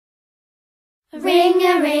Ring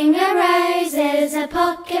a roses, a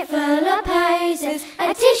pocket full of posies.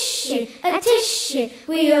 A tissue,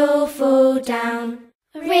 we all fall down.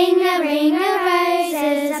 Ring a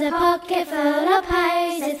roses, a pocket full of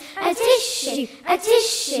posies. A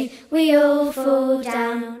tissue, we all fall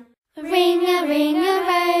down. Ring a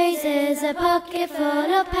roses, a pocket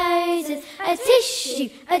full of posies. A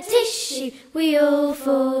tissue, we all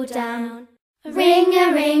fall down. Ring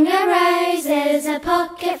a roses, a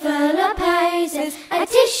pocket full of posies. A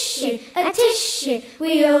tissue,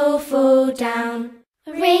 we all fall down.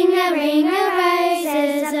 Ring a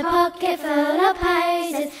roses, a pocket full of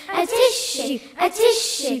posies. A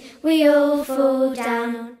tissue, we all fall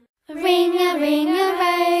down. Ring a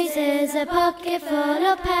roses, a pocket full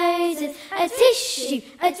of posies. A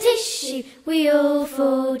tissue, we all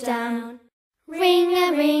fall down. Ring a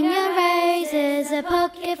roses, a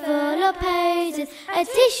pocket full of posies. A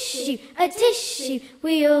tissue,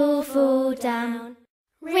 we all fall down.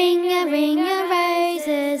 Ring a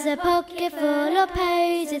roses, a pocket full of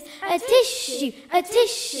posies. A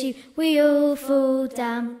tissue, we all fall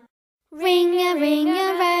down. Ring a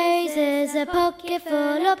roses, a pocket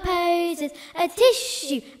full of posies. A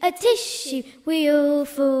tissue, we all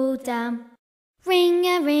fall down. Ring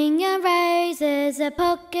a roses, a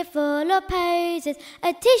pocket full of posies.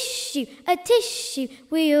 A tissue,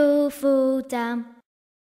 we all fall down.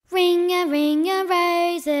 Ring a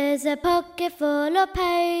roses, a pocket full of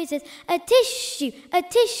posies. A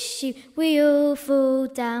tissue, we all fall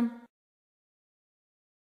down.